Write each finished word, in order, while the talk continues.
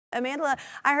Amandla,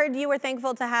 I heard you were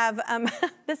thankful to have,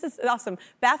 this is awesome,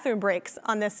 bathroom breaks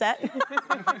on this set.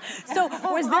 So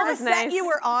was there a set you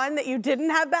were on that you didn't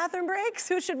have bathroom breaks?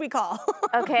 Who should we call?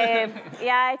 Okay,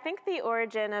 yeah, I think the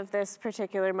origin of this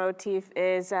particular motif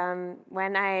is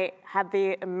when I had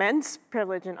the immense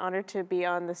privilege and honor to be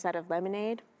on the set of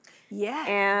Lemonade. Yeah.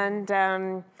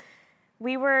 And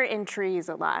we were in trees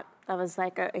a lot. That was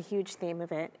like a huge theme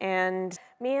of it. And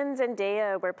me and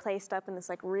Zendaya were placed up in this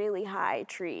like really high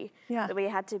tree that we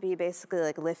had to be basically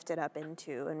like lifted up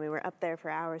into. And we were up there for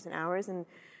hours and hours. And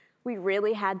we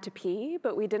really had to pee,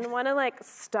 but we didn't want to like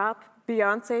stop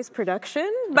Beyonce's production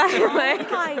by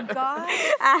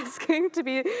asking to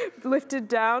be lifted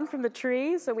down from the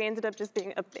tree. So we ended up just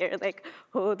being up there like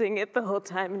holding it the whole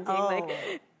time and being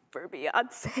like, for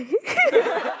Beyonce.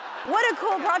 What a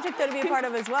cool project though to be a part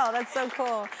of as well. That's so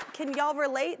cool. Can y'all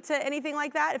relate to anything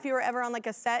like that? If you were ever on like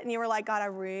a set and you were like, God, I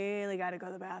really got to go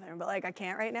to the bathroom, but like I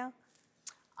can't right now?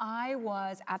 I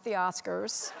was at the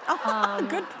Oscars.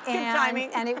 Good timing.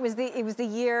 And it was the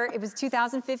year, it was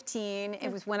 2015. It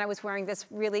was when I was wearing this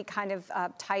really kind of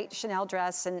tight Chanel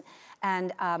dress,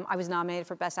 and I was nominated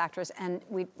for Best Actress, and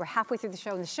we were halfway through the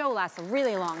show, and the show lasts a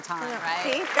really long time, right?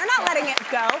 See, they're not letting it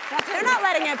go. They're not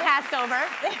letting it pass over.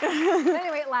 But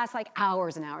anyway, it lasts like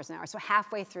hours and hours and hours. So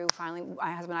halfway through, finally,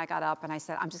 my husband and I got up, and I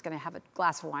said, I'm just gonna have a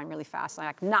glass of wine really fast. And I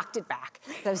like knocked it back.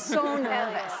 I was so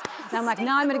nervous. And I'm like,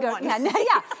 now I'm gonna go, now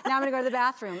I'm gonna go to the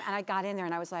bathroom. And I got in there,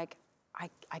 and I was like, I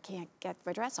can't get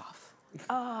my dress off.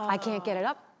 Oh. I can't get it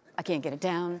up. I can't get it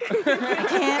down.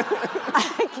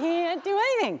 I can't do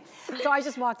anything. So I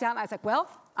just walked out and I was like, well,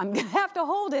 I'm gonna have to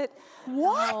hold it the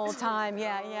whole time.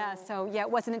 Yeah. So yeah,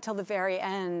 it wasn't until the very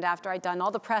end, after I'd done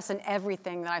all the press and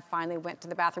everything, that I finally went to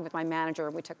the bathroom with my manager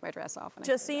and we took my dress off. And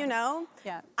just so you know,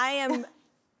 I am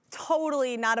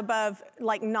totally not above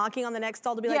like knocking on the next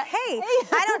stall to be like, hey,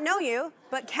 I don't know you,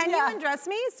 but can you undress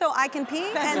me so I can pee?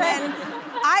 And then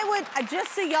I would,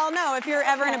 just so y'all know, if you're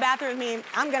ever in a bathroom with me,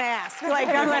 I'm gonna ask. Like,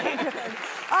 I'm like,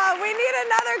 we need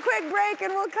another quick break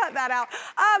and we'll cut that out.